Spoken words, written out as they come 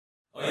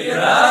So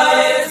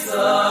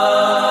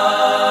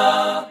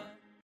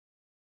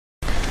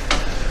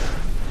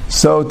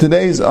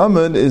today's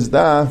Amud is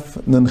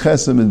Daf Nun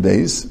Chesem and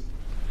Beis,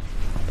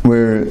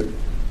 where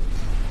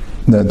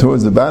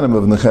towards the bottom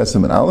of Nun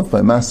Chesem and Aleph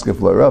by Maskef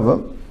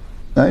Larava,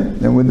 right?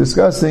 And we're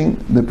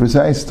discussing the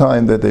precise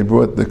time that they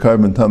brought the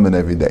carbon tamid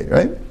every day,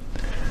 right?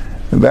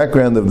 The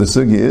background of the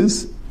sugi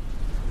is,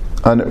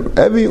 on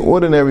every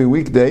ordinary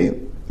weekday,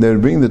 they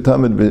would bring the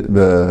tamid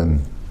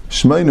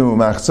Shmeinu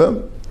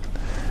Machza,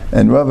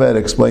 and Rava had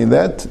explained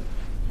that,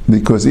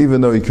 because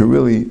even though you could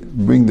really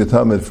bring the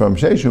tamid from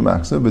Sheishu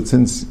Machza, but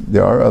since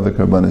there are other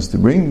karbanis to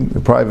bring, the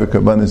private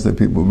karbanis that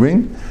people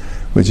bring,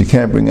 which you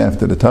can't bring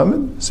after the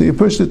tamid, so you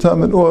push the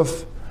tamid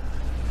off,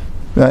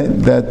 right?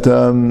 That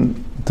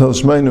till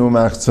Shmeinu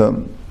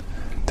Machza,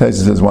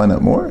 Taisha says, why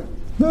not more?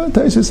 No,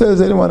 Taisha says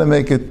they didn't want to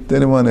make it, they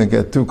didn't want to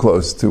get too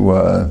close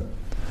to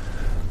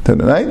the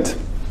night.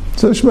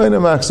 So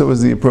Shmeinu Machza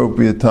was the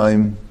appropriate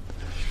time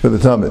for the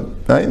tamid,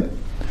 right?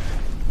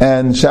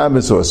 And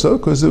Shabbos also,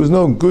 because there was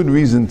no good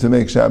reason to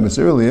make Shabbos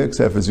earlier,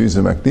 except for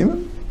Zrizah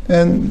Makdima,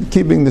 and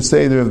keeping the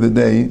Seder of the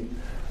day,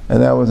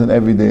 and that was an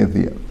every day of the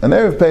year. On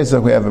Erev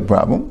Pesach we have a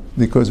problem,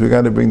 because we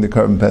got to bring the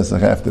Karban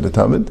Pesach after the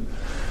Tamid,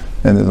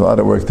 and there's a lot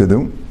of work to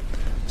do.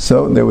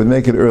 So they would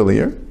make it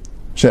earlier,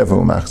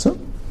 Shevu Machza,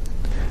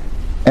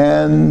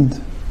 and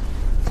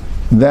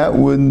that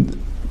would,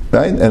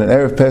 right, and an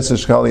Erev Pesach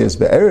Shkali is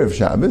Be'erev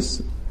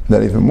Shabbos,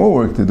 that even more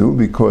work to do,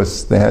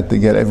 because they had to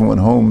get everyone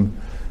home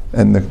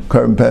and the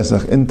Karban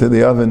Pesach into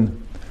the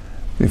oven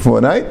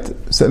before night,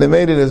 so they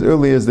made it as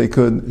early as they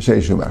could,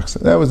 Sheishu Machza.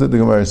 That was what the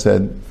Gemara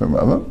said from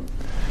Rava.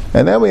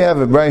 And now we have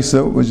a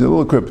brisa which is a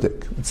little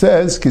cryptic. It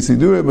says,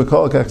 Kisidura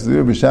b'chol kach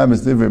kisidura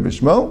b'shabbos divrei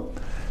b'shmo,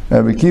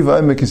 Rabbi Kiva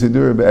omer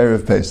kisidura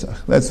b'erev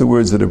Pesach. That's the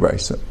words of the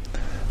brisa.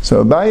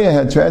 So Abaye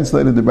had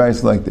translated the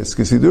brisa like this.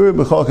 Kisidura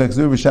b'chol kach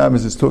kisidura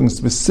b'shabbos is talking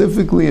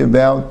specifically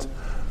about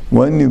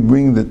when you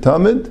bring the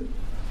tamid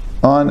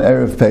on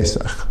Erev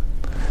Pesach.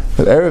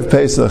 But Erev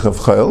Pesach of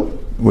Chayil,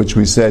 which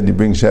we said you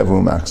bring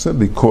Shevu Machza,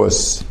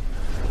 because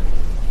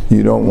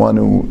you don't want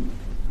to,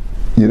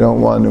 you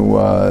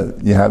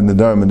have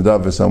Nadar and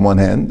Nadavis on one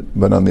hand,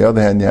 but on the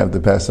other hand you have the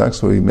Pesach,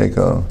 so we make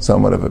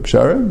somewhat of a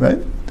pshara, right?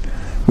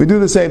 We do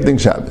the same thing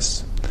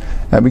Shabbos.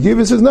 Rabbi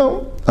Kiva says,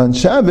 no, on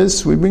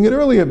Shabbos we bring it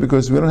earlier,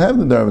 because we don't have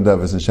Nadar and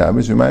Nadavis on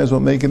Shabbos, we might as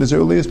well make it as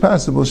early as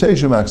possible,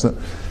 Sheishu Machza.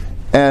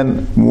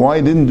 And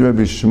why didn't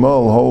Rabbi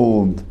Shmuel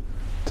hold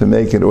to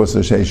make it also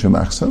Sheishu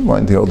Machza? Why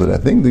didn't he hold it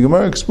that thing? The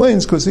Gemara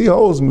explains, because he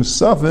holds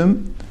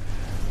Musafim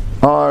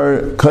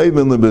are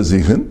Kaibin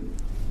Lebezichin.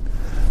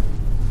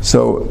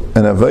 So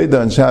an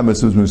Aveda on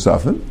Shabbos was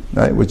Musafim,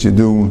 right, which you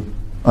do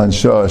on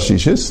Shah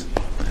Shishis,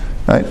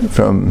 right,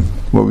 from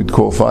what we'd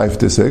call 5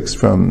 to 6,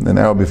 from an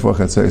hour before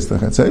Chatzeis to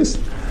Chatzeis,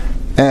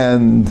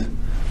 and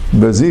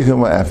Bezichim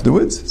were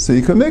afterwards, so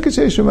you could make it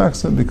Sheishu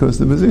Machza, because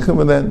the Bezichim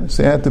were then,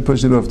 so you had to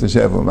push it off to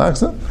Shevu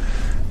Machza.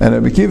 And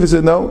Rabbi Kiva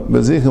said, no,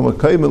 Bezichim were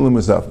Kaimel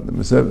Musafim. The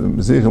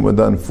Bezichim were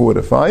done 4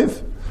 to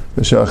 5,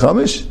 B'Shah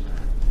Chamish,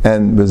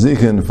 and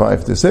Bezichim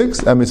 5 to 6,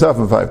 and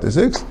Musafim 5 to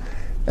 6,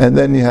 and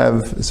then you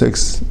have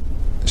 6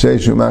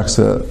 Sheishu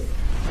Machza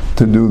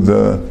to do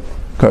the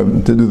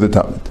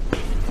Tamid.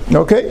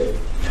 Okay?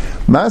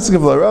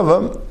 Maskav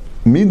Larava,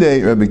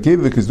 Midei Rabbi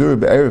Kiva, Kizdura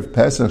Be'erev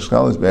Pesach,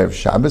 Shchalis Be'erev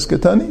Shabbos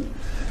Katani,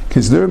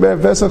 Kizdura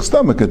Be'erev Pesach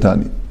Stomach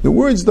Katani. The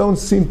words don't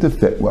seem to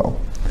fit well.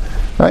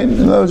 Right?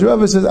 In other words,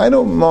 Rava says, I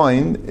don't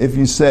mind if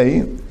you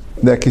say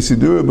that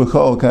Kisidura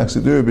B'chol Kach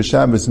Sidura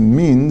B'Shabbos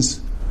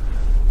means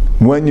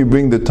when you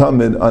bring the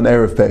Tamid on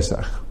Erev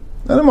Pesach.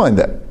 I don't mind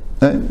that.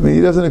 Right? I mean,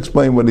 he doesn't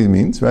explain what he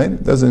means, right? He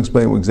doesn't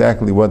explain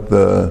exactly what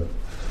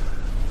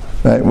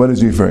what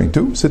is he referring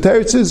to. So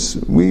Teretz says,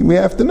 we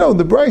have to know,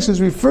 the Bryce is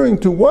referring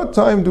to what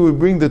time do we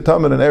bring the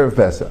Tamid on Erev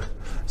Pesach.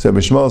 So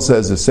Bishmael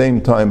says the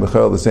same time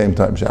B'chol, the same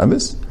time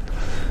Shabbos.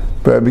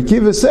 But Rabbi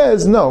Kiva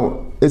says,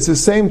 no, it's the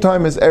same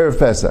time as Erev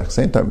Pesach.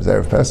 Same time as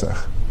Erev Pesach.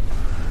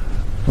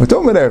 We're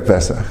talking about Erev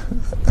Pesach.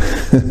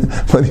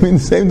 What do you mean the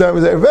same time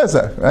as Erev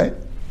Pesach, right?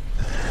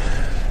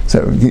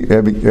 So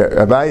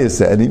Rabbi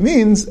said, he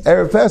means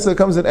Erev Pesach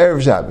comes in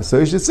Erev Shabbos. So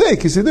he should say,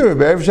 Kisidura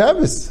B'Erev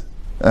Shabbos.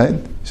 Right?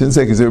 He shouldn't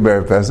say Kisidura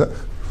B'Erev Pesach.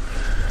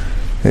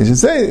 He should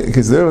say,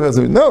 Kisidura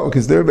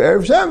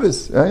B'Erev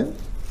Shabbos, right?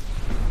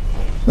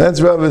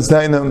 That's Rava's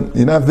Tainam.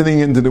 You're not fitting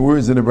into the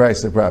words of the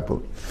Brisa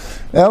properly.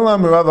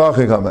 Elam Rav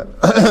Achikama.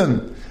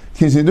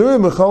 Kisidura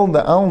b'chol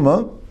da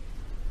alma,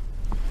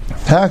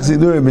 hak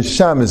sidura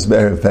b'shabbos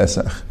b'erev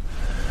Pesach.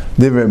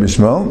 Divrei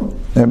b'shmo,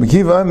 and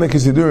b'kiva me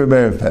kisidura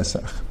b'erev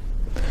Pesach.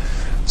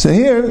 So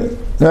here,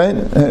 right,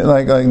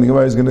 like the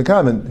Gemara is going to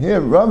comment,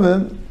 here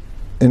Rava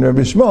in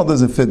Rabbi Shmuel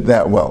doesn't fit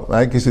that well,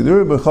 right?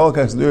 Kisidura b'chol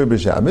kach sidura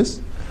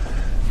b'shabbos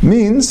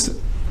means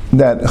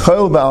that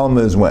chol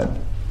ba'alma is when?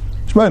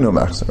 Shmeinu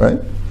Machza, right?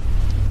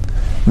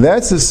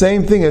 That's the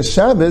same thing as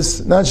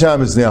Shabbos, not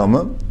Shabbos the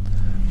Alma.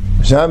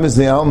 Shabbos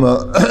the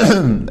Alma,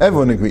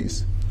 everyone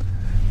agrees,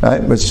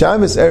 right? But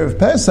Shabbos Erev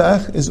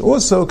Pesach is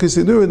also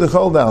Kisidura the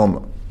Chol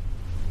Alma,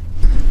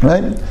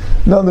 right?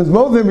 Now, there's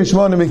both Rabbi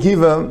Shimon and Rabbi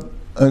Kiva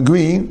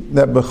agree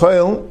that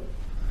B'chol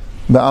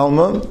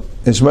Ba'alma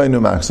is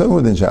Shmeinu Machsa,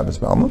 within Shabbos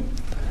Ba'alma.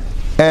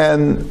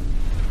 And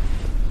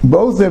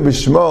both Rabbi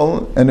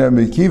Shmuel and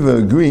Rabbi Akiva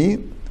agree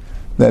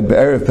that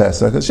Be'erev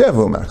Pesach is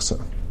Shavu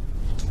Machsa.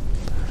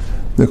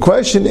 The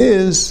question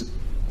is,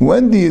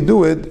 when do you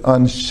do it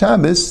on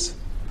Shabbos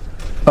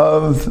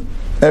of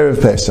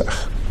Erev Pesach?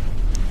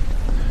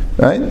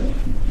 Right?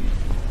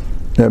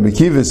 Rabbi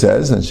Akiva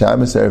says, on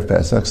Shabbos Erev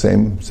Pesach,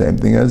 same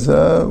thing as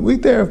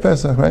weekday Erev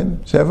Pesach, right?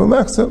 Shavu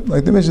Machsa,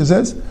 like the Mishnah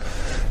says.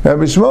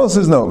 Rabbi Shmuel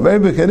says, no, very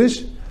big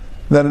Kiddush,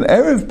 that on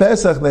Erev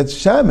Pesach, that's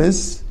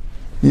Shabbos,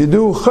 you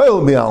do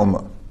Chayil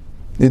B'alma.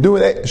 You do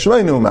it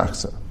Shmeinu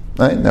Machsa.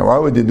 Right? Now, why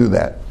would you do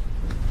that?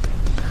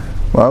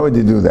 Why would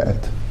you do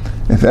that?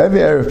 If every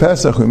Erev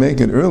Pesach we make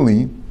it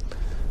early,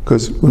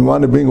 because we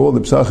want to bring all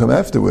the Pesachim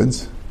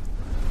afterwards,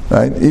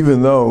 right?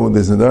 Even though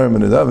there's a Dharam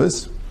and a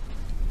Davis,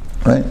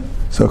 right?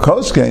 So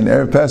Kolshkein,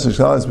 Erev Pesach,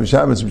 Shalas,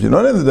 B'Shabbos, which you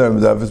don't have the Dharam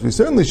and Davis, we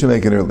certainly should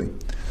make it early.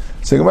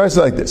 So Gemara is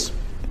like this.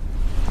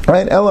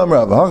 Right? Elam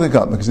Rav,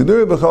 Hachikam,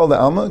 K'sidur B'chol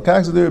Da'alma,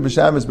 K'sidur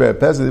B'Shabbos, B'Erev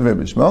Pesach, B'Erev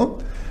B'Shmol,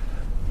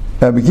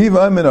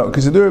 B'Kiva Amino,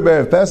 K'sidur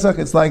B'Erev Pesach,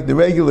 it's like the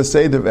regular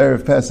Seder of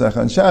Erev Pesach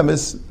on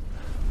Shabbos,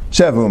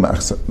 Shavu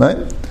Machsa, right?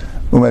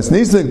 And a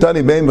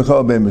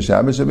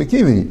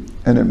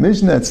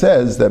Mishnah that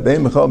says that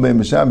Bein B'chol Bein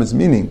B'Shabbos,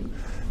 meaning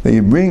that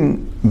you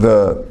bring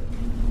the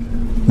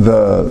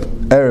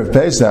Erev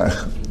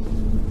Pesach,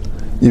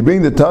 you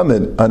bring the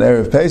Tamid on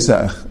Erev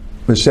Pesach,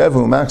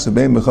 B'Shavu Machsa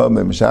Bein B'chol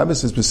Bein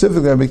B'Shabbos,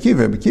 specifically Rabbi Akiva.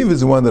 Rabbi Akiva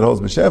is the one that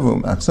holds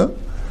B'Shavu Machsa,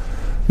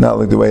 not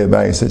like the way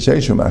Abaye said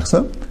Sheishu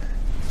Machsa.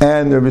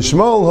 And Rabbi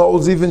Shmuel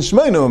holds even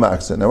Shmeinu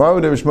Machsa. Now, why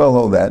would Rabbi Shmuel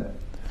hold that?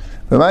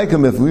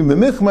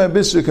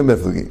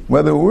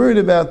 Whether we're worried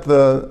about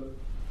the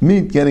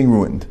meat getting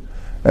ruined.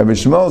 Rabbi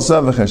Shmuel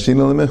Savah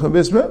Chashinu L'Michma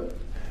Bisra,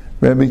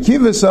 Rabbi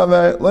Akiva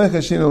Savah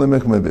L'Chashinu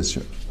L'Michma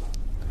Bisra.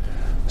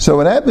 So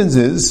what happens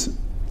is,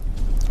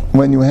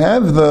 when you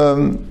have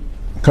the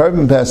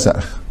Karban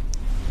Pesach,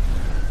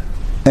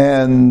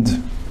 and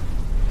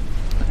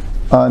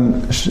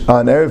on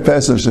Erev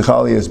Pesach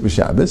Shechali is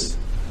B'Shabbos,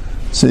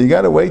 so you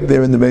got to wait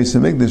there in the Beis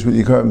HaMikdash with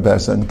your Karban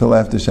Pesach until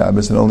after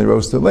Shabbos and only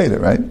roast it later,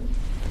 right?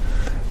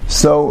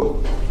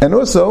 So, and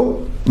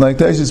also, like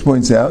Taishis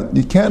points out,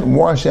 you can't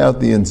wash out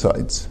the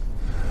insides.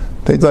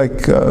 They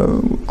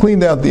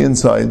cleaned out the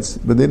insides,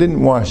 but they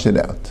didn't wash it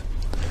out.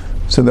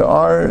 So there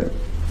are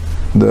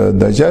the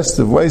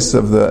digestive wastes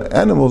of the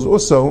animals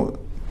also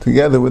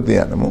together with the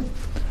animal.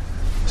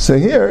 So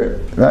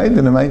here, right,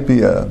 and it might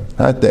be a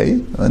hot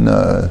day on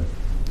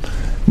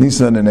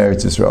Nisan and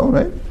Eretz Yisrael,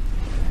 right?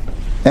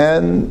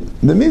 And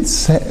the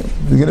meat's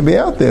going to be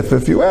out there for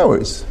a few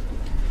hours.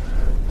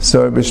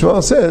 So Rabbi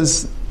Shmuel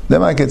says, they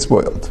might get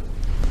spoiled.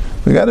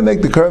 We got to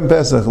make the Karban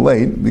Pesach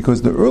late,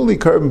 because the early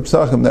Karban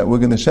Pesachim that we're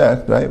going to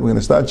shecht, right, we're going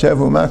to start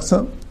Shavu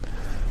Machsa.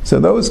 So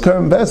those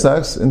Karban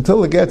Pesachs,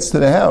 until it gets to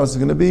the house, is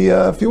going to be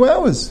a few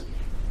hours.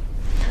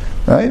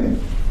 Right?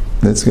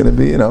 It's going to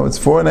be, it's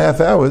 4.5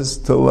 hours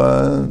till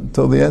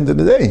the end of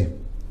the day.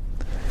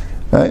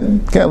 Right?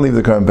 Can't leave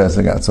the Karban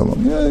Pesach out so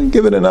long.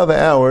 Give it another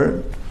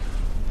hour,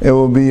 it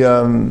will be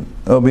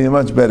in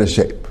much better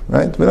shape.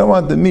 Right? We don't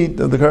want the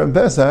meat of the Karban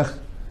Pesach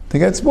to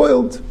get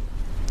spoiled.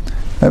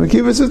 Rabbi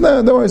Akiva says,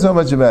 no, don't worry so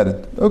much about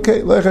it. Okay,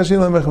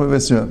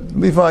 it'll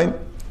be fine.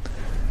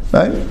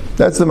 Right?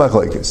 That's the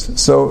machlekes.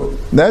 So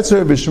that's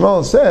where Rabbi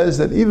Shmuel says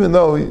that even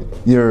though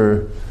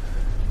you're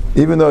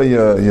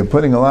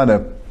putting a lot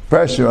of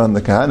pressure on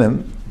the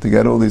Kahanim to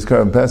get all these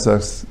Karban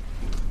Pesachs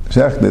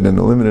shechted in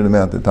a limited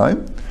amount of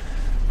time,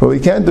 but we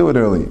can't do it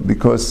early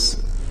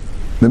because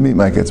the meat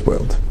might get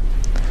spoiled.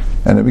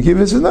 And Rabbi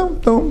Akiva says, no,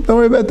 don't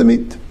worry about the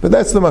meat. But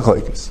that's the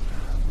machlekes.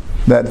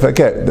 That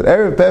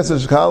Erev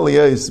Pesach Shechal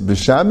is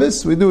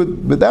b'Shabbos, we do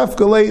it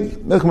b'dafka late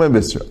Michma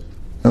Bisra.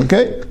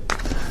 Okay?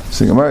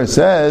 So Gemara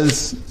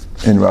says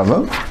in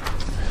Rava,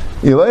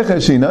 Ilay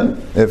Chashinan,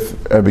 if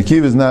Rabbi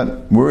Akiva is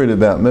not worried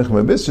about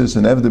Michma Bisra, it's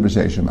an Eved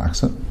B'Sheish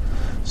Machsa.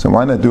 So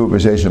why not do it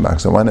B'Sheish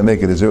Machsa? Why not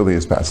make it as early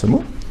as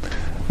possible?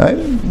 Right?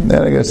 And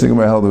I guess the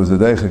Gemara held there was a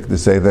deichik to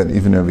say that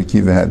even Rabbi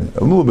Akiva had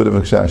a little bit of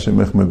a chash in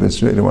Michma Bisra,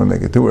 he didn't want to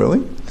make it too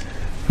early.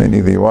 And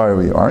either you are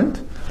or you aren't.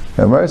 And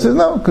Gemara says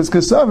no, because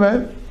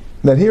Kasavar,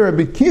 that here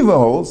Rabbi Akiva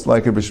holds,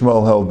 like Rabbi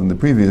Shmuel held in the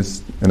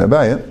previous, in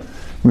Abaya,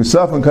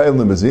 Musaf and Kayil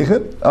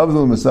L'Mazichet,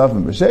 Avdul Musaf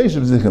and B'Sheish,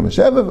 B'Zichet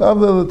M'Shevav,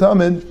 Avdul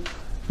L'Tamid,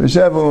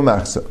 B'Shevav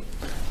M'Machsa.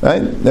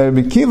 Right? Now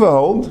Rabbi Akiva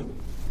hold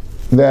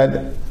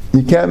that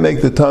you can't make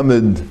the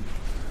Tamid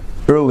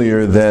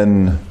earlier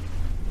than,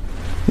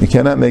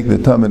 Shevav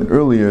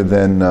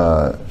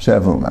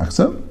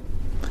M'Machsa,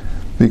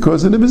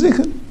 because of the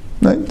B'Zichet.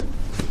 Right?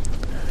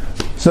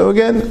 So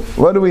again,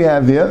 what do we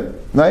have here?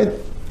 Right?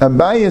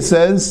 Abaya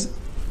says,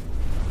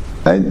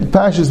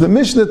 Pashas, the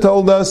Mishnah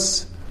told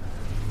us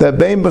that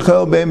Bein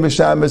B'chol, Bein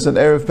B'Shabbos, and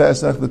Erev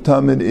Pesach, the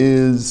Tamid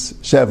is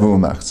Shavu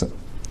Machsa.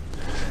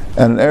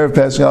 And an Erev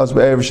Pesach,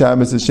 Erev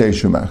Shabbos is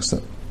Sheishu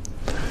Machsa.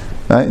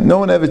 Right? No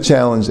one ever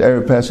challenged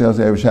Erev Pesach,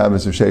 Erev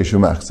Shabbos, or Sheishu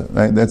Machsa.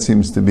 Right? That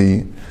seems to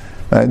be,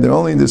 right? They're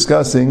only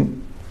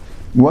discussing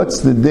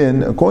what's the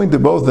din, according to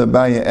both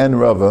Abaye and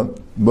Rava,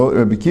 both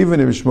Rabbi Kiva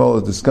and Rabbi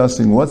Shmuel are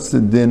discussing what's the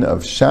din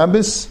of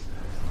Shabbos,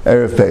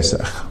 Erev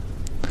Pesach.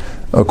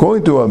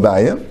 According to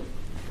Abaye,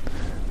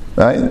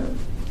 right,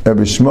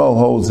 Rabbi Shmuel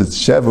holds it's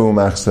Sheva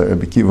Umachsa,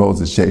 Rabbi Kiva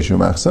holds it's Sheish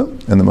Umachsa,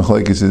 and the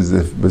Machlokes is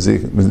if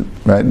Bezich,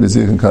 right,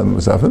 Bezich and Kadam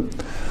Musafim.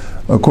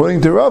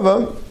 According to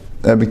Rava,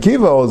 Rabbi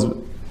Kiva holds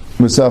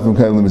Musafim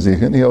Kadam Bezich,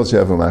 he holds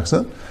Sheva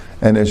Umachsa,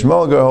 and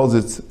Shmuel holds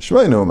it's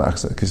Shmeinu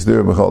Umachsa,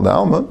 Kisidura B'chol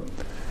Da'alma,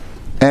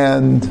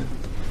 and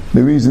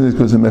the reason is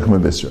because of Mechma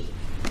Bisra.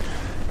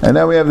 And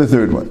now we have the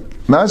third one.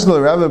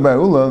 Mashal Rabbi Bar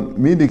Ula,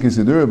 Midi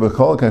Kisidura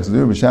B'chol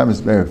Kisidura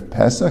B'Shabbos Erev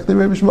Pesach, the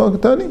Rabbi Shmuel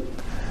Katani.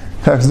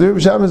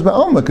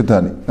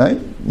 Right?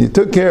 You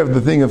took care of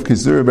the thing of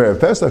Kisidura B'Erev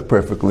Pesach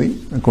perfectly,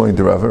 according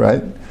to Rava,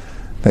 right?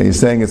 That you're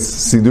saying it's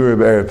Sidura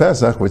B'Erev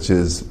Pesach, which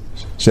is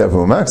Sheva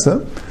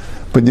U'Maksa,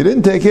 but you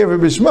didn't take care of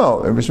Rabbi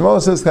Shmuel. Rabbi Shmuel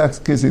says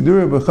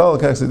Kisidura B'Chol,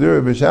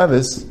 Kisidura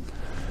B'Shabbos,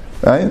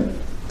 right?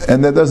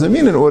 And that doesn't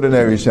mean an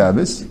ordinary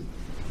Shabbos.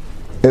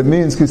 It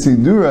means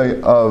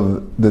Kisidura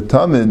of the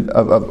Tamid,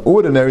 of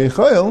ordinary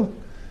Chayil,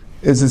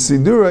 is a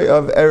Sidura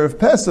of Erev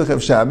Pesach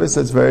of Shabbos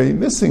that's very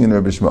missing in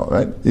Rabbi Shmuel,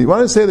 right? You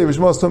want to say that Rabbi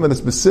Shmuel is talking about a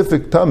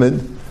specific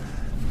Tamid,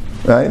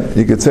 right?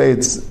 You could say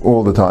it's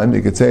all the time,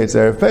 you could say it's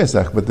Erev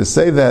Pesach, but to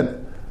say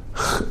that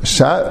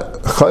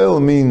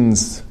Chayil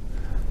means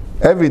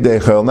everyday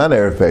Chayil, not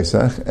Erev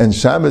Pesach, and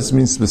Shabbos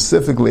means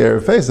specifically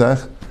Erev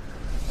Pesach,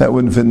 that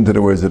wouldn't fit into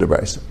the words of the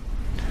Brisa.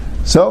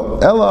 So,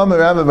 Ela Amar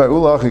Rabbi Bar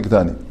Ula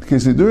Achikitani,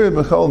 Kisidura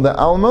B'chol da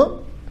Alma,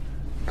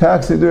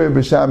 Kach Sidura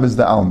B'Shabbos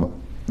da Alma.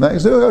 Now,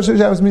 Kisidura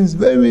Shabbos means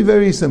very,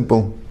 very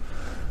simple.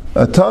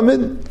 A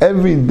Tamid,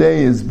 every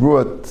day is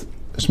brought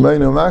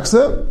Shmeinu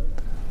Maksa.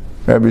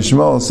 Rabbi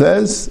Shmuel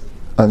says,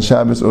 on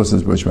Shabbos also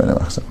is brought Shmeinu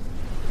Maksa.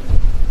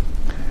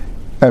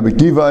 Rabbi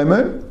Kiva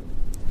Aimer,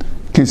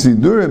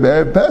 Kisidura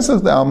B'Erev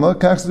Pesach da Alma,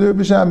 Kach Sidura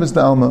B'Shabbos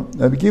da Alma.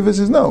 Rabbi Kiva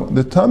says, no,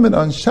 the Tamid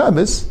on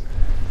Shabbos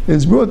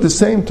is brought at the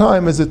same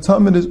time as the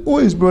Tamid is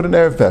always brought in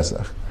Erev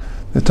Pesach.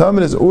 The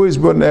Tamid is always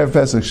brought in Erev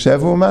Pesach,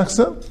 Shevu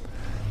Machsa.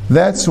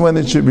 That's when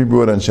it should be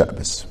brought on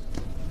Shabbos.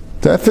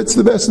 That fits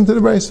the best into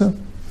the Brisa.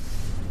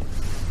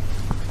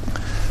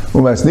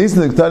 And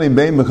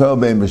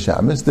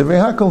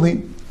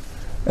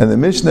the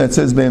Mishnah that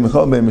says Bein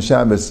Mechal Bein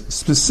B'Shabbos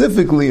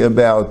specifically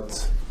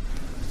about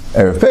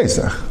Erev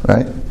Pesach,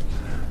 right?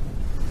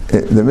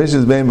 The Mishnah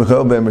is Bein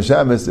Mechal Bein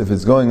B'Shabbos if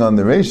it's going on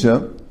the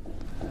Reisha,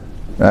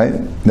 right?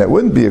 That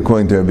wouldn't be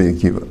according to Rabbi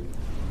Akiva.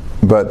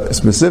 But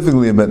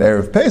specifically about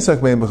Erev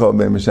Pesach, Bein B'chol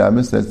Bein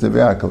B'Shabbos, that's the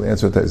V'yakali.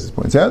 That's what Taisus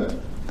points out.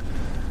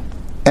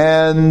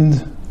 And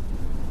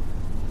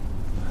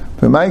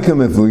V'maika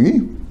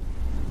Miflugi,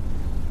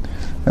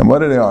 and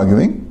what are they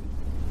arguing?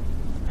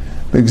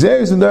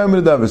 B'gzeris and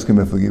Dharma Davis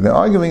K'miflugi. They're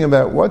arguing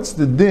about what's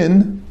the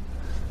din.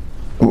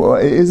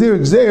 Is there a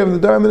gzer of the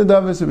Dharma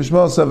Davis of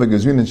B'shmal Sava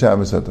Gazrin and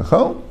Shabbos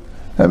HaTachol?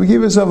 Rabbi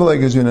Akiva Sava like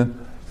Gazrin.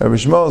 Rabbi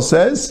Shmuel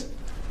says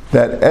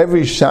that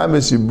every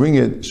Shabbos you bring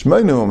it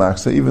Shmeinu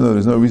U'Machsa, even though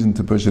there's no reason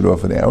to push it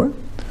off an hour,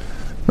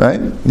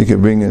 right? You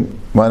can bring it.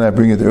 Why not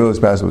bring it the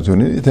earliest possible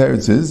opportunity? The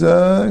teretz is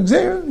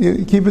Gzeir.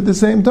 You keep it the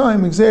same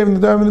time. Gzeir in the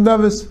Dharma and the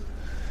Davis.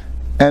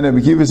 And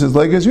Rabbi Kiva says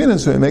like Gazrinan,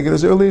 so you make it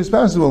as early as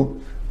possible.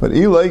 But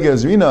Ilay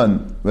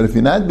Gazrinan. But if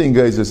you're not being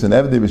Geizus and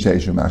Evdi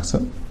b'Sheish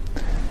U'Machsa,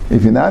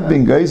 if you're not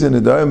being Geiz in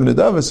the Dharma and the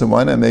Davis, so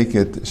why not make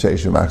it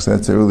Sheish U'Machsa?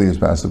 That's the earliest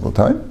possible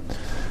time.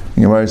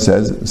 The Gemara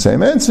says,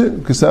 same answer,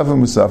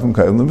 Kesafim Musafim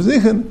Kailim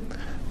B'Zichin.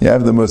 You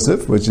have the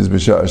Musaf, which is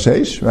B'Shah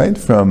Sheish, right,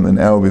 from an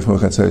hour before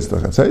Chatzos to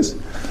Chatzos.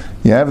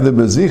 You have the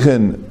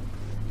B'Zichin,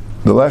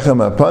 the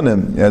Lechem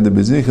Apanim, you have the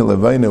B'Zichin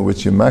Levayna,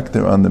 which you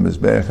makter on the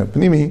Mizbeach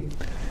HaPnimi,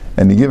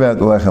 and you give out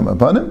the Lechem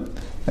Apanim,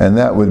 and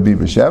that would be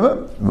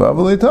B'Sheva,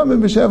 V'avalei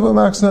Tamid B'Sheva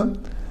U'Machsa,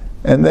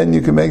 and then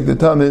you can make the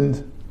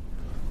Tamid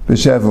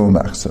B'Sheva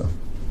U'Machsa.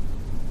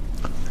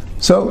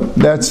 So,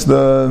 that's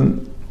the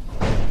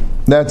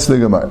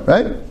Gemara,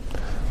 right?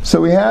 So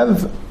we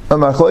have a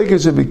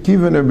Machlokes of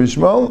Akiva and Rabbi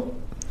Shmuel,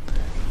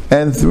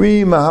 and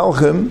three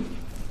Mahalchim.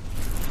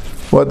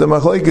 What the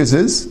Machlokes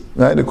is,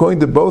 right?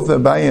 According to both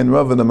Abaye and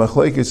Rava, the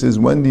Machlokes is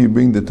when do you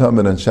bring the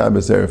Tamid on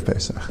Shabbos Erev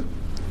Pesach?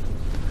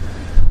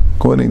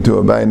 According to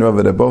Abaye and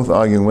Rava, they're both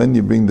arguing when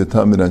you bring the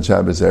Tamid on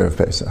Shabbos Erev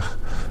Pesach.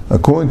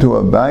 According to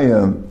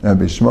Abaye,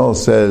 Rabbi Shmuel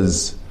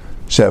says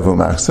Shevu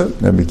Machsa,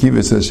 Rabbi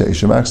Akiva says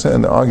Sheish Machsa,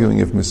 and they're arguing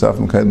if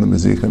Musafim Kaidlim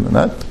Mezichin or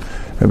not.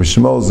 Rabbi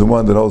Shmuel is the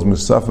one that holds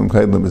Musafim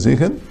Kaidlim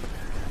Mezichin.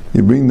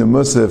 You bring the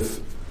Musaf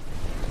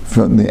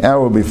from the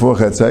hour before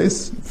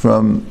Chatzais,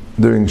 from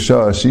during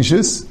Shah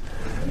Shishis,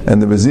 and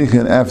the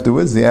Bezichin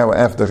afterwards, the hour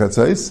after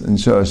Chatzais, and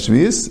Shah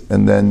Shvius,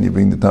 and then you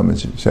bring the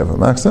Tamid Sheva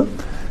Maksa.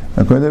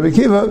 According to Rabbi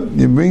Akiva,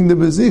 you bring the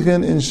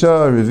Bezichin in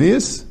Shah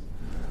Revius,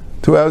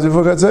 2 hours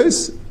before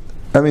Chatzais.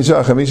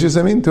 Shah Chamishis,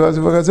 2 hours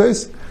before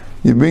Chatzais.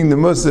 You bring the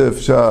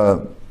Musaf Shah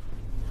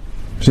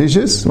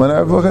Shishis, 1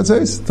 hour before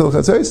Chatzais, till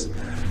Chatzais,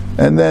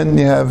 and then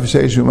you have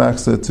Sheishu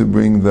Maksa to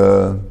bring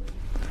the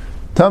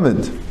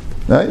Tamid,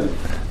 right?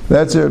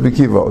 That's what Rabbi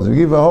Akiva holds.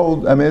 Rabbi Akiva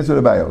holds, that's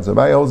what Abaye holds.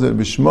 Abaye holds it,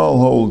 Rabbi Shmuel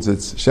holds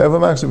it's Sheva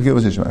Maksa, Rabbi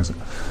Akiva holds Sheish Maksa.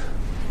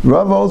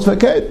 Rav holds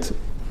Faket.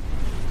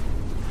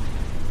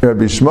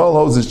 Rabbi Shmuel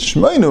holds it's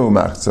Shmeinu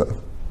Machzah.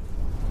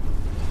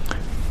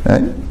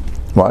 Right?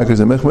 Why? Because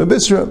it's Mechme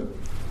Bisra.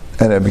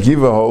 And Rabbi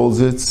Kiva holds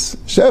it's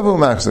Shevu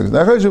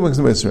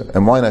Machzah.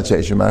 And why not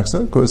Sheshu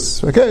Machzah?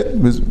 Because, okay,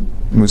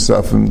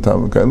 Musafim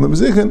Tam Kain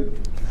Lebezichin.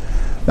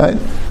 Right?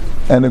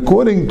 And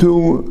according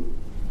to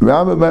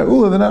Rabbi Bar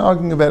Ula, they're not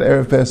arguing about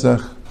Erev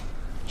Pesach,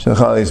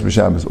 Shechal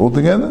B'Shabbos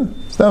altogether.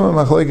 Stam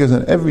Machlekes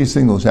on every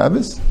single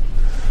Shabbos.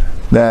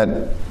 That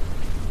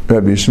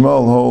Rabbi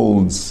Shmuel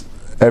holds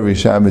every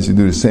Shabbos you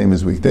do the same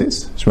as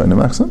weekdays, Shemana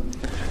Machzah.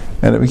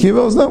 And Rabbi Kiva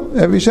holds no,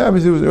 every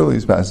Shabbos you do as early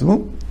as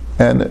possible.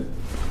 And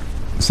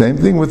same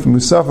thing with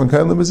Musaf and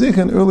Kain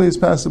Lebezichin, early as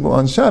possible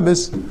on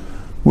Shabbos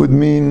would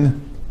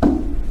mean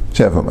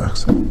Shevu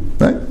Machzah.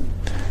 Right?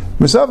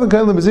 Musaf and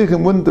Kain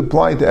Lebezichin wouldn't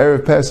apply to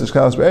Erev Pesach,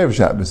 Shabbos, or Erev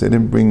Shabbos. They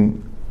didn't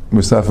bring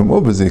Musafim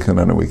or Bezichin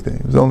on a weekday.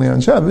 It was only on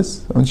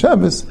Shabbos. On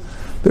Shabbos,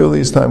 the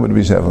earliest time would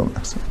be Shevu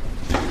Machzah.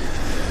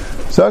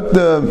 So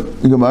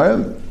the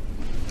Gemara,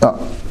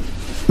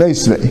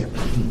 Meisvei.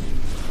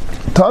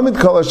 Tamid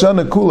Kol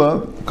Hashana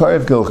Kula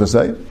Karev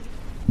Gilchasei.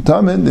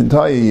 Tamid, the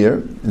entire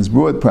year, is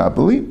brought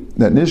properly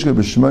that Nishka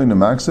B'Shmoyna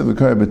Machzah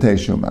V'Karev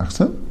B'Teishu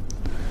Machzah.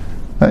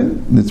 Right?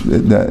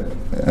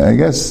 I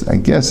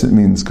guess it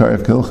means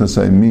Karev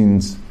Gilchasei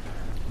means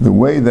the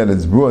way that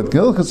it's brought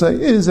Gilchasei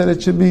is that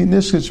it should be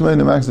Nishka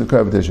B'Shmoyna Machzah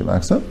V'Karev B'Teishu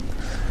Machzah.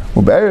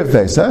 U'B'Erev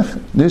Pesach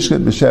Nishka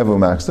B'Shevu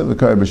Machzah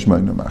V'Karev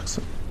B'Shmoyna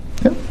Machzah.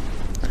 Yeah.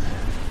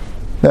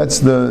 That's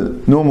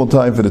the normal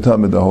time for the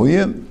Tamid the whole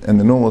year, and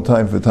the normal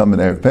time for the Tamid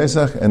Erev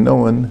Pesach, and no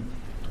one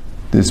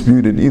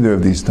disputed either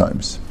of these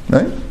times.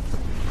 Right?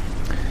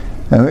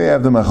 And we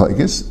have the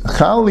Machlekes.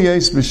 Chal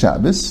Liyos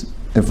B'Shabbos,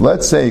 if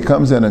let's say it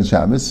comes out on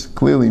Shabbos,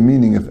 clearly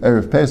meaning if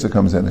Erev Pesach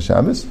comes out on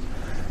Shabbos,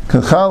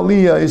 Chal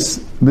Liyos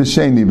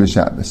B'Sheni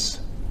B'Shabbos.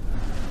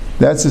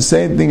 That's the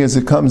same thing as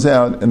it comes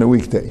out in a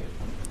weekday.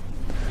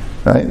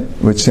 Right?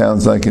 Which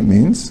sounds like it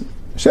means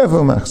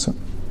Shevu Machzah.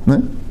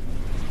 Right?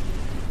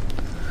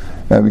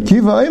 Rabbi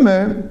Kiva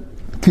Omer,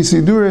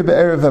 Kisidure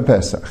be'erev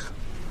HaPesach.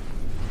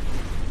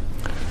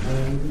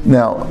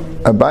 Now,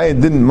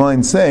 Abaye didn't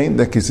mind saying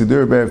that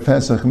Kisidure be'erev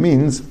Pesach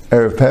means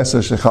Erev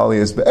Pesach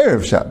shechalias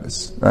be'erev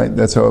Shabbos. Right?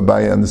 That's how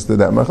Abaye understood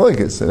that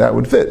machlekes. So that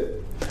would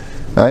fit.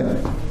 Right?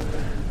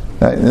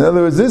 Right? In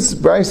other words, this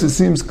brisa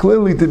seems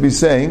clearly to be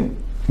saying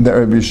that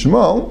Rabbi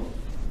Shmuel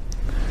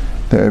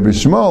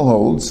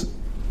holds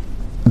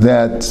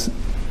that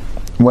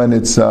when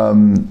it's that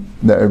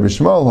Rabbi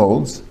Shmuel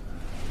holds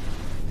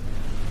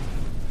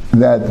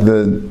that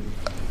the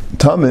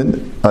Tamid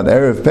on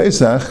Erev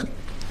Pesach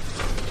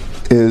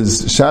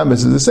is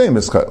Shabbos is the same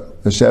as Chol,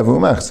 the Shevu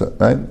Machzah,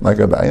 right? Like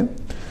Abaye.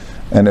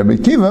 And Rabbi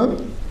Kiva,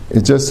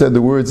 it just said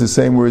the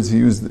same words he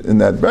used in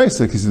that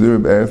brisa, Kisidur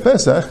Erev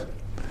Pesach,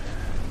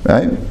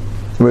 right?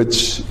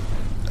 Which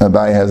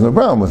Abaye has no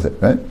problem with it,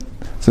 right?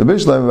 So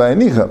Bishlam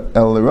Vaynicha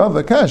El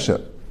Rava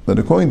Kasha. But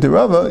according to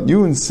Rava,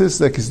 you insist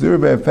that Kisidur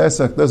Erev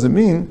Pesach doesn't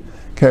mean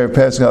Erev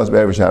Pesach is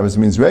Erev Shabbos, it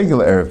means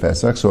regular Erev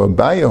Pesach. So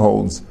Abaye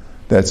holds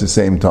that's the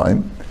same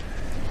time.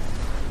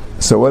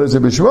 So what does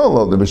Rabbi Shmuel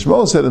hold? Rabbi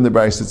Shmuel said in the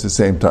brisa it's the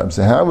same time.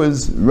 So how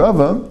is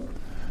Rava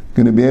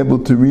going to be able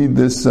to read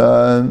this? This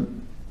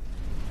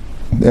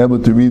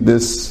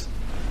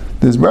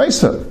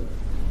brisa,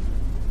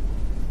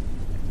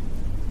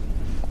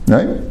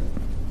 right?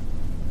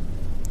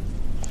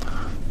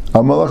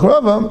 Amalach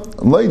Rava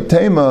loy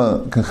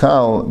tema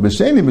kachal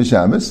b'sheni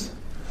b'Shabbos,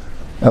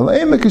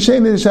 elaim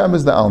k'sheni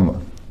b'Shabbos da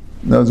alma.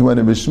 Notice when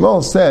Rabbi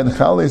Shmuel said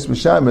Chalis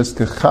b'Shabbos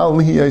k'chal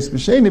liyos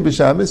b'sheni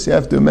b'Shabbos, you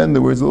have to amend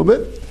the words a little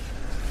bit.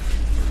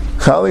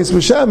 Chalis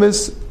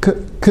b'Shabbos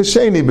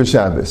k'sheni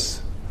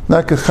b'Shabbos,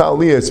 not k'chal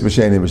liyos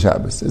b'sheni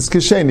b'Shabbos. It's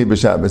k'sheni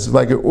b'Shabbos. It's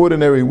like an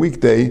ordinary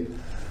weekday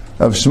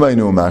of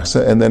Shmeinu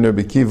Machzah, and then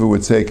Rabbi Kiva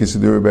would say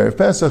Kisidur Erev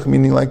Pesach,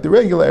 meaning like the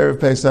regular Erev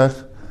Pesach,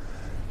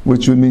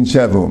 which would mean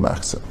Shevu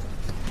Machzah.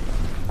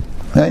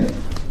 Right?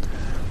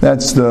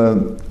 That's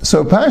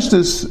so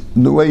Pashtus,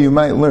 the way you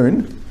might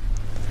learn,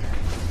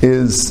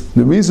 is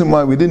the reason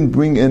why we didn't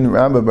bring in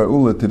Rabbi Bar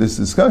Ula to this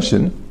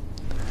discussion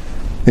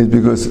is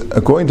because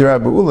according to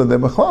Rabbi Ula, they're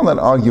not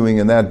arguing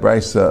in that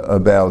brisa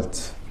about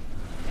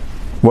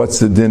what's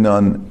the din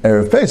on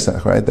Erev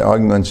Pesach, right? They're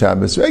arguing on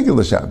Shabbos,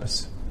 regular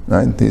Shabbos,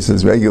 right? He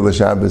says regular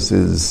Shabbos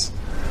is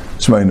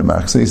Shemona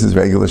Machzah, he says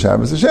regular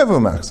Shabbos is Shevu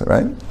Machzah,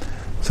 right?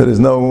 So there's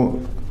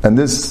no, and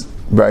this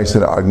brisa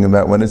they're arguing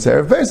about when it's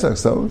Erev Pesach,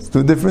 so it's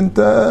two different,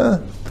 but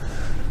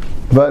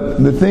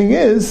the thing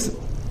is,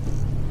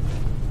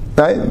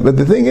 right? But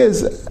the thing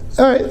is,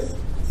 all right.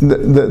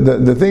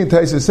 The thing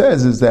Taisa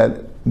says is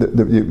that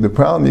the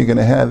problem you're going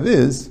to have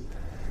is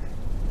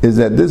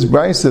that this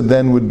brisa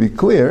then would be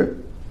clear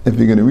if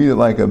you're going to read it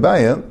like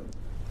Abaye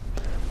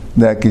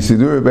that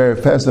Kisidur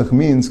Erev Pesach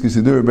means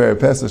Kisidur Erev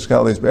Pesach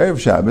Shkalis Erev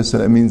Shabbos, so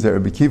that means that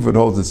Rabbi Kiva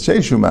holds its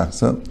Sheshu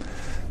Machzah,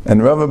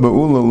 and Rava Bar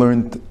Ula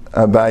learned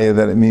Abaye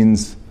that it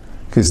means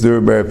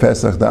Kisidur Erev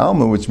Pesach the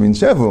Alma, which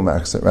means Shevu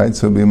Machzah, right?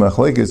 So be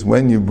machlekes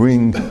when you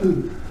bring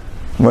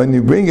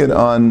it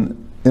on.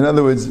 In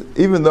other words,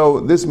 even though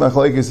this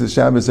machlekes is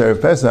Shabbos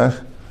Erev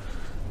Pesach,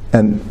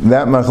 And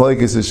that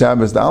machlokes is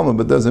Shabbos Alma,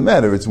 but doesn't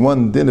matter. It's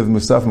one din of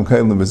Musafim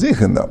Kailim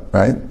Mazichin, though,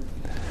 right?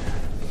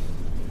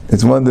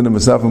 It's one din of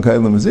Musafim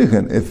Kailim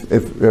Mazichin.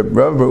 If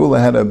Rav Barula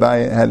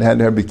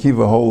had Rabbi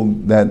Kiva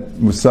hold that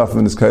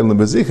Musafim is Kailim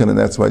Mazichin, and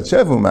that's why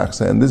Chevu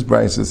Machsa, and this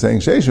Bryce is saying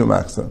Sheshu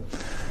Machsa.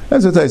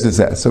 That's what Taisa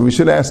says. So we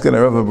should ask it at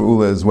Rav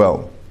Barula as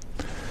well.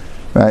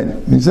 Right?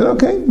 He said,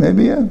 okay,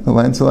 maybe, yeah, the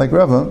lines are like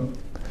Rava.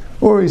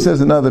 Or he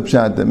says another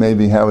pshat that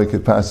maybe how we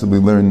could possibly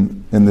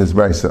learn in this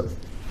Brysa.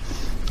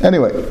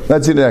 Anyway,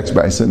 let's see the next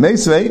Brysa.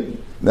 Meisvei,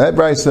 that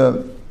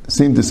Brysa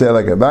seemed to say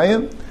like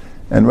Abayim,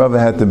 and Rava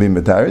had to be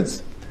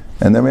Mataritz.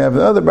 And then we have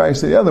the other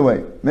Brysa the other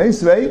way.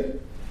 Meisvei,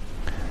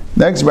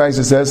 next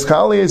Brysa says,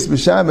 Chaliyas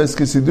b'Shabbos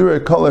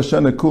k'sidura kol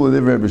hashana kula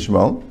divrei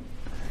b'Shmuel.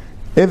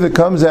 If it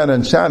comes out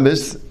on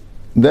Shabbos,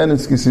 then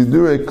it's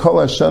k'sidura kol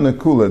hashana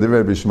kula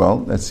divrei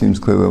b'Shmuel. That seems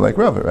clearly like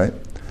Rava, right?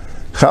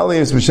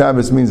 Chaliyas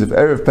b'Shabbos means if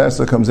Erev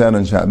Pesach comes out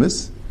on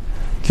Shabbos,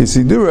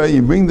 k'sidura,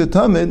 you bring the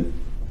tamid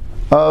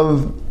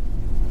of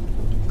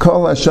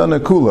Kol Hashana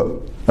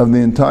Kula, of the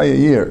entire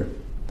year.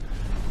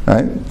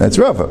 Right? That's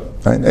Rava.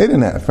 Right?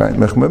 8.5, right?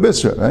 Mechma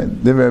Bisra, right?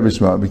 Divrei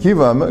B'Shmuel.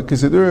 B'Kiva Amma,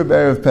 Kisidura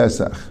B'Erev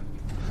Pesach.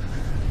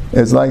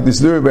 It's like the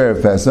Sidura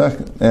B'Erev Pesach,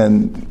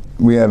 and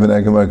we have an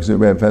Egemar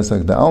Kisidura B'Erev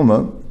Pesach the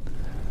Alma,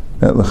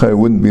 that L'chai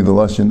wouldn't be the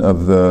Lashon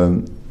of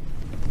the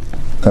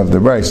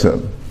Brisa.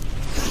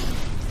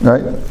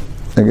 Right?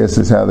 I guess this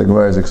is how the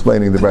Gemara is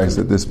explaining the Brisa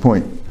at this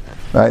point.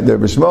 Right? The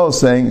B'Shmuel is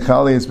saying,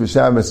 Chali is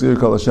B'Shabbos Sidura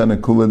Kol Hashana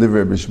Kula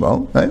Divrei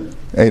B'Shmuel, right?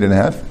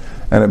 8.5.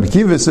 And Rabbi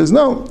Kiva says,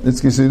 no,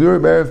 it's Kisidura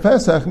B'Erev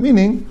Pesach,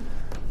 meaning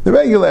the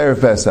regular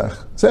Erev Pesach,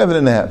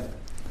 7.5.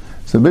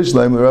 So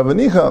Bishleim Rav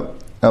Anicha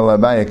El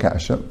Abaya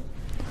Kasha.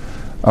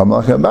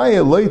 Amalch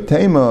Abaya Loi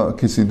Tema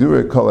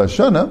Kisidura Kol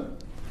Hashana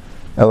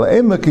El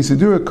Ema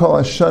Kisidura Kol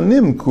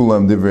Hashanim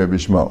Kulam Divrei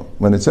B'Shmuel.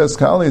 When it says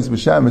Chali is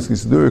B'Shabbos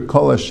Kisidura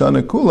Kol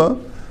Hashana Kula,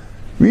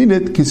 read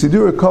it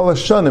Kisidura Kol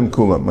Hashanim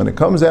Kulam. When it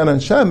comes out on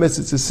Shabbos,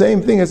 it's the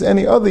same thing as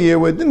any other year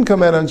where it didn't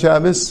come out on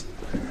Shabbos,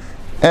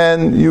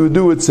 and you would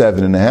do it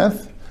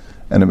 7.5.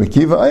 And Rabbi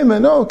Kiva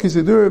Ayman, no,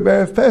 Kisidura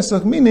B'Erev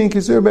Pesach, meaning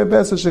Kisidura B'Erev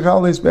Pesach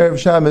Shechal B'Erev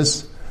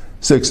Shabbos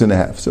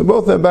 6.5. So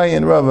both Abaye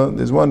and Rava,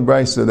 there's one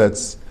brisa that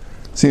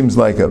seems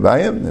like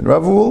Abaye, and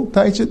Rava will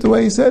teach it the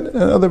way he said, and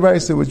another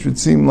brisa which would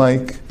seem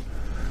like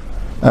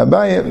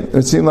Abaye, it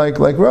would seem like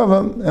Rava,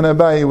 and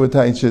Abaye would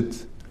teach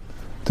it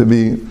to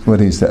be what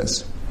he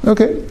says.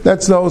 Okay,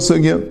 that's the whole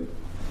sugya.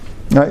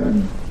 Right?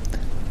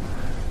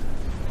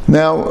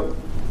 Now,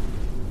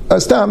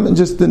 Stam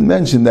just didn't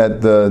mention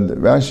that the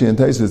Rashi and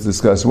Taisus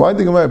discuss why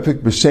the Gemara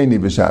pick B'Sheni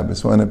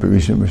B'Shabbos, why not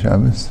B'Rishon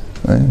B'Shabbos?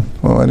 Right?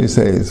 Well, what do you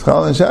say? It's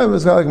Chal and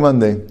Shabbos, Chal like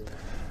Monday.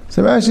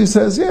 So Rashi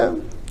says, yeah,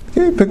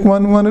 okay, pick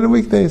one of the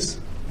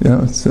weekdays. You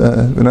know, it's, we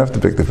don't have to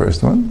pick the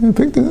first one. You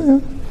pick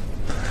the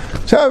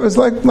Shabbos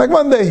like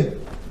Monday.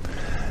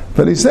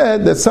 But he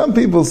said that some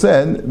people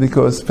said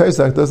because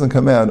Pesach doesn't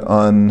come out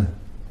on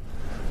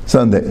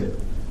Sunday.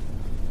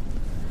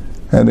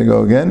 Had to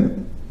go again.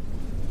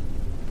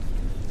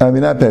 I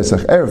mean, not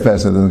Pesach. Erev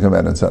Pesach doesn't come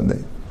out on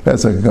Sunday.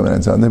 Pesach can come out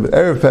on Sunday, but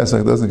Erev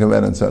Pesach doesn't come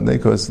out on Sunday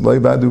because Lo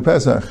Badu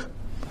Pesach.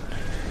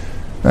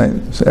 Right?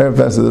 So Erev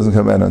Pesach doesn't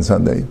come out on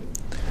Sunday.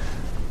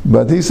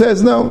 But he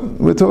says, no,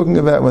 we're talking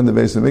about when the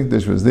Beis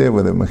HaMikdash was there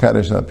with the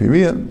Makadosh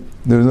HaPiriyah.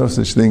 There was no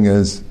such thing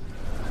as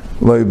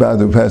Lo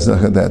Badu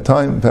Pesach at that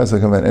time. Pesach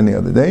come out any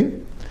other day.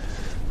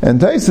 And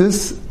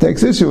Taisus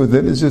takes issue with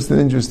it. It's just an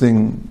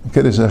interesting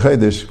Kiddush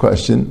HaChedesh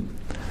question.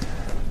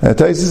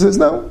 Taisus says,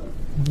 no.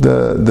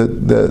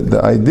 The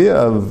idea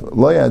of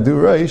Lo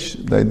Yadu Rosh,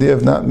 the idea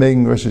of not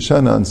making Rosh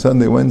Hashanah on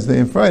Sunday, Wednesday,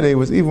 and Friday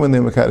was even when they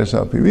were Makadosh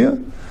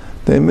HaPiriyah.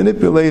 They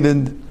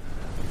manipulated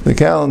the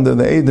calendar,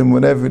 the Edom,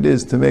 whatever it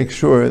is, to make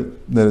sure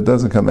that it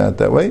doesn't come out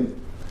that way.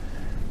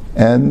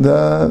 And,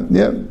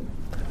 yeah.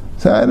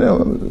 So I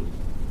don't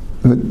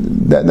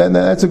know.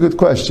 That's a good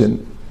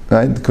question,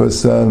 right?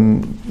 Because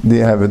do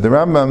you have it? The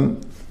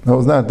Rambam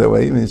holds not that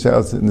way. I mean, in the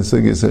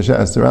Sugya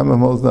Shas, the Rambam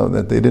holds no,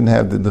 that they didn't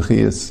have the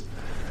Dechiyas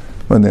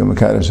when they were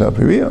Makadosh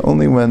HaPiriyah,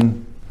 only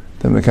when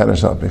they were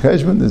Makadosh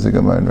HaPiriyah. There's a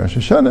Gemara in Rosh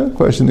Hashanah,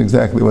 question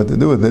exactly what to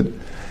do with it.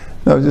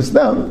 No, just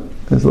now,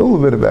 there's a little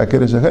bit about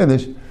Kiddush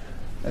HaChedesh.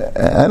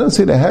 I don't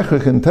see the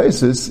Hechrich and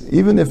Taisus,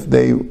 even if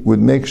they would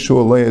make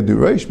sure Lo Yadu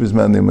Rosh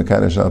B'zman they were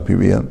Makadosh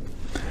HaPiriyah.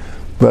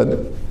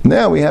 But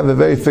now we have a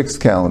very fixed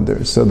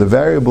calendar, so the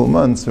variable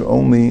months are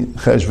only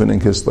Cheshvan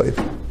and Kislev.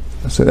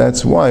 So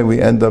that's why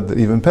we end up that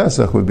even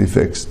Pesach would be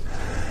fixed.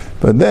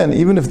 But then,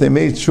 even if they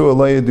made sure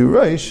Lo Yadu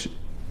Rosh,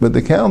 but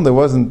the calendar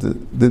wasn't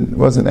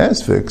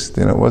as fixed,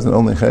 it wasn't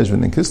only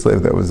Cheshvan and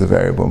Kislev that was the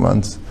variable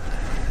months,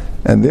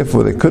 and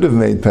therefore they could have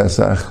made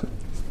Pesach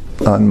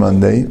on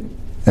Monday,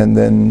 and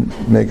then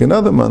make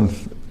another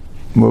month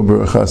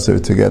Mubur Chaser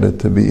to get it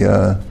to be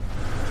to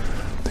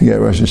get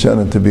Rosh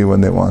Hashanah to be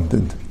when they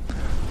wanted.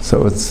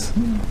 So it's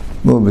a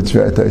little bit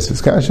shray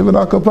Taisus Kasha, but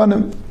I'll go upon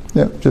him.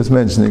 Yeah, just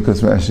mentioning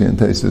because Rashi and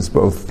Taisus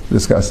both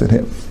discuss it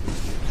here.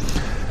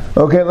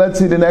 Okay, let's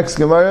see the next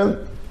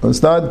Gemara. Let's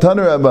start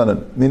Tanur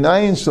Rabbanan.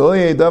 Minayin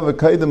shaloy yedav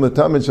kaidem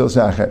l'tamid shel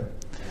shacher.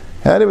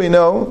 How do we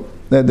know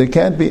that there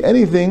can't be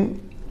anything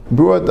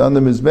brought on the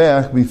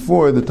Mizbeach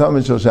before the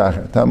Tamid Shel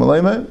Shachar.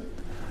 Tamalayma,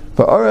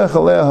 va'arech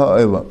aleh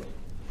ha'olah.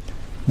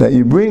 That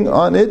you bring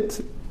on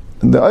it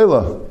the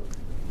olah.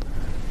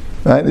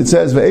 Right? It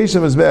says,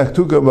 va'esha Mizbeach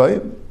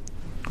tukabay.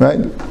 Right?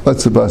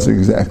 What's the pasuk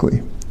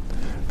exactly?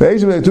 The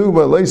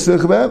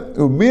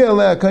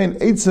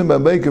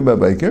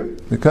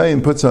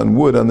Kayin puts on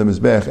wood on the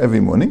Mizbeach every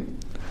morning,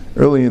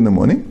 early in the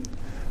morning.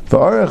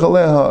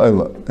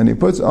 And he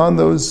puts on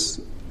those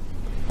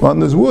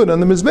wood on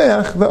the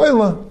Mizbeach, the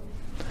olah.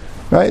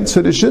 Right?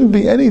 So there shouldn't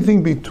be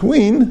anything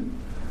between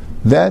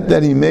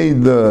that he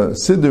made the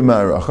Siddur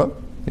Ma'aracha.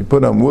 He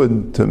put on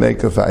wood to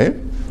make a fire.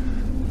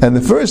 And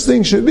the first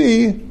thing should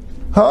be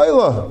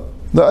ha'olah,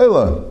 the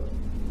olah.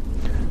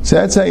 So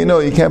that's how you know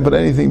you can't put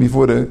anything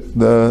before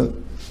the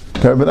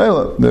carbon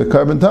olah, the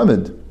carbon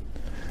tamid.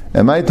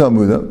 And my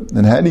Talmud,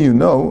 and how do you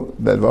know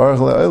that v'arech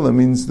olah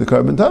means the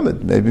carbon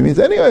tamid? Maybe it means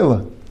any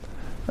olah.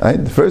 Right?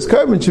 The first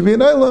carbon should be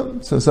an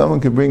olah. So someone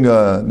could bring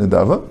a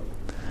nedava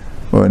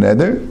or an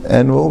eder,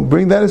 and we'll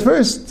bring that as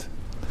first.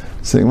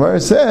 So Gemara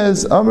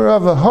says, Amar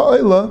Rava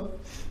ha'olah,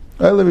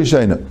 olah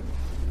rishayna.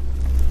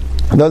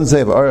 It doesn't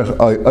say v'arech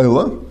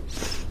olah.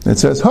 It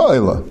says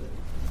ha'olah.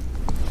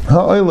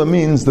 Ha'olah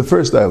means the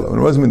first olah. When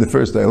it doesn't mean the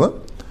first olah.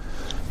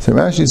 So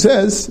Rashi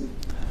says,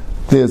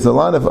 there's a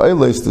lot of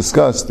olahs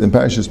discussed in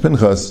Parashas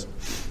Pinchas,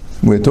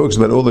 where it talks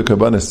about all the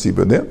karbanos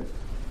tzibur there.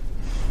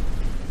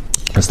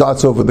 It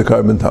starts off with the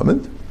carbon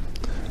tamid,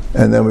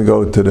 and then we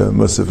go to the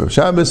Musaf of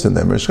Shabbos, and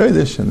then Rosh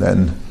Chodesh, and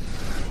then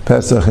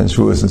Pesach and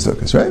Shavuos and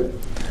Sukkot, right?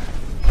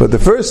 But the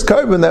first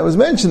carbon that was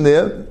mentioned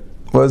there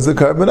was the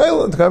carbon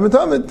olah, the carbon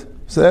tamid.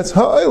 So that's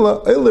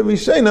ha'olah, olah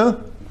rishayna,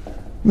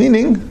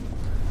 meaning,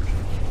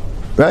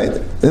 right?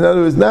 In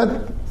other words,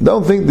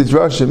 don't think the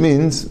drasha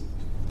means,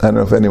 I don't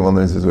know if anyone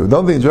learns this way,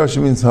 don't think the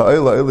drasha means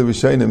ha'olah, olah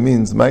rishayna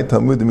means, my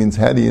Talmud means,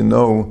 how do you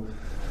know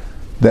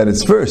that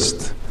it's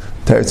first?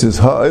 Teretz says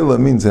ha'olah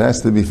means it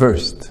has to be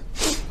first.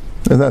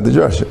 That's not the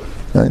drasha.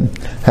 Right?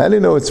 How do you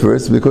know it's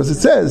first? Because it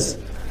says,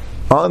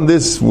 on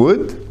this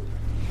wood,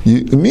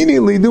 you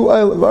immediately do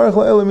olah. V'arech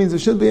ha'olah means there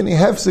shouldn't be any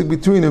hefsek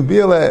between a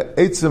bi'ala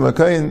eitzim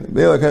akayin,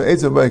 bi'ala akayin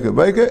eitzim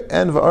baika,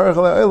 and v'arech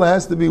ha'olah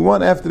has to be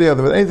one after the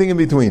other, but anything in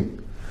between.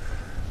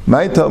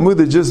 My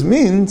Talmud just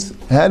means,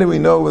 how do we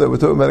know that we're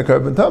talking about a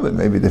carbon tamid?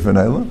 Maybe different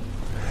olah.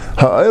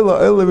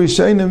 Ha'olah, olah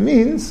rishayna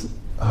means,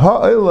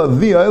 ha'olah,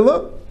 the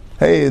olah,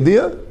 hey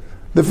idea,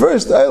 the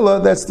first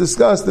olah that's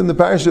discussed in the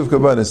parasha of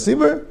Karbanos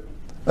Tzibur,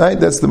 right?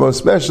 That's the most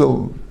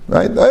special,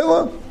 right?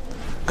 Olah,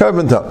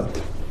 carbon tamid.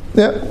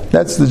 Yeah,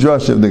 that's the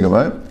drasha of the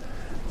Gemara.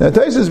 Now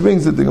Taisus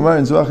brings that the Gemara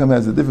in Zvachim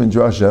has a different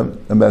drasha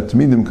about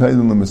Tamidim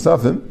Kaidim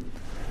L'Musafim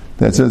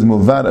that says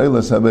Mulvad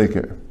Olah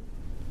Sabeker.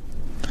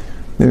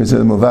 There it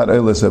says Mulvad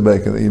Olah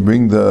Sabeker, that you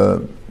bring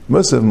the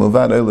Musaf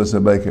Mulvad Olah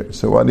Sabeker.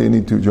 So why do you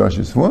need two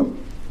drashas for?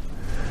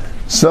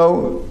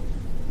 So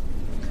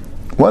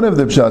one of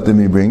the pshatim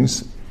he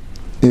brings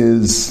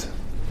is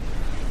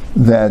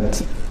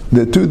that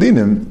the two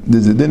dinim,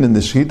 there's a din in the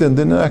shechita and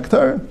din in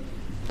aktara.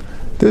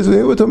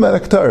 We're talking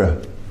about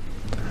aktara.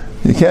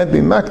 You can't be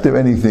makter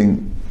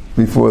anything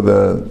before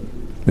the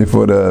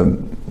tamid,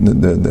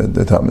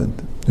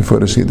 before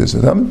the shechita is the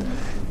tamid.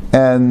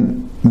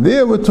 And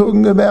there we're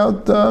talking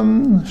about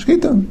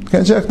shechita.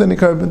 Can't shech any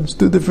carbons.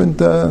 Two different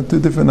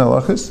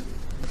halachas.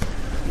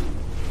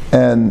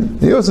 And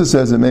he also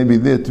says that maybe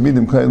there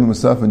tamidim kailim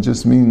musafin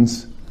just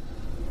means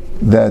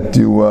that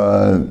you,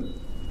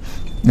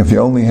 if you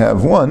only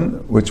have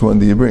one, which one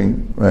do you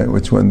bring? Right?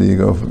 Which one do you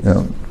go for? You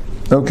know?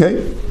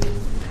 Okay.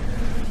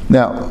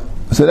 Now,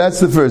 so that's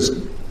the first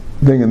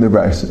thing in the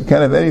brayso.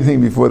 Can't have anything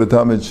before the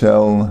tamid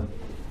shel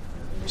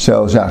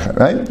shachar,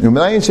 right?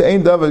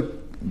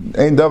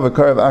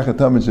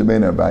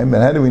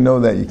 But how do we know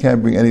that you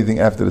can't bring anything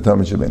after the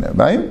tamid shebein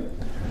arbaim?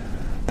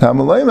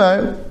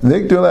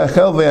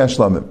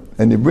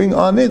 And you bring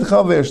on it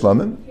chal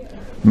ve'ashlamim.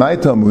 My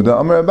Talmud,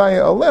 Amar Abaye,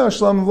 Aleha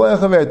Shlamim v'leha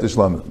chaver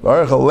t'shlamim.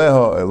 V'arech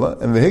aleha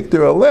olah, and v'hikter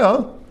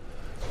aleha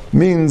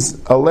means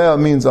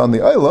on the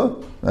olah,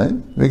 right?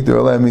 V'hikter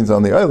aleha means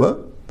on the olah.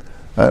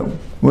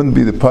 Wouldn't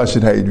be the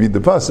pashut how you'd read the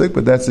pasuk,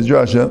 but that's the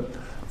drasha.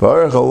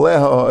 V'arech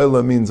aleha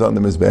olah means on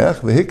the mizbeach.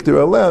 V'hikter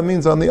aleha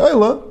means on the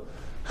olah.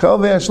 Chal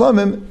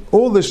ve'ashlamim,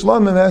 all the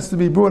shlamim has to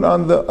be brought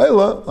on the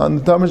olah, on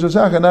the tamid shel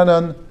shachar, not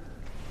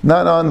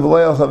on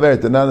v'leha chaver,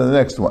 not on the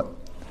next one.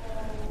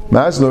 If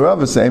that's the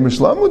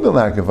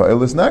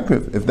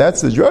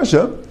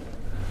drasha,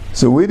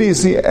 so where do you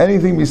see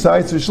anything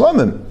besides the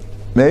shlamim?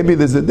 Maybe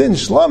there's a din,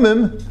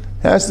 shlamim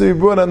has to be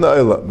brought on the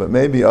olah, but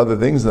maybe other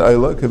things, the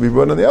olah could be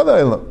brought on the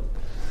other olah.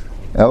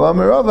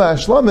 Elamirava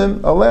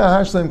hashlamim, aleh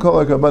hashlam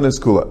kol hakabanis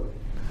kula.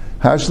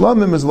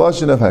 Hashlamim is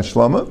lashon of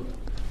hashlama,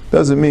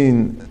 doesn't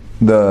mean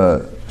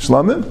the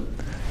shlamim,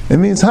 it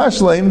means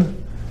hashlam,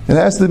 it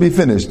has to be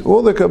finished.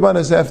 All the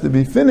kabanis have to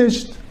be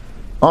finished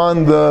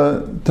on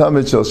the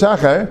tamid shel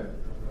shachar,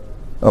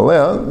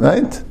 aleh,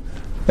 right?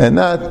 And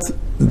not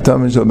the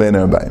tamid shel bein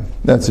arbaim.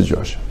 That's the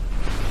Josh.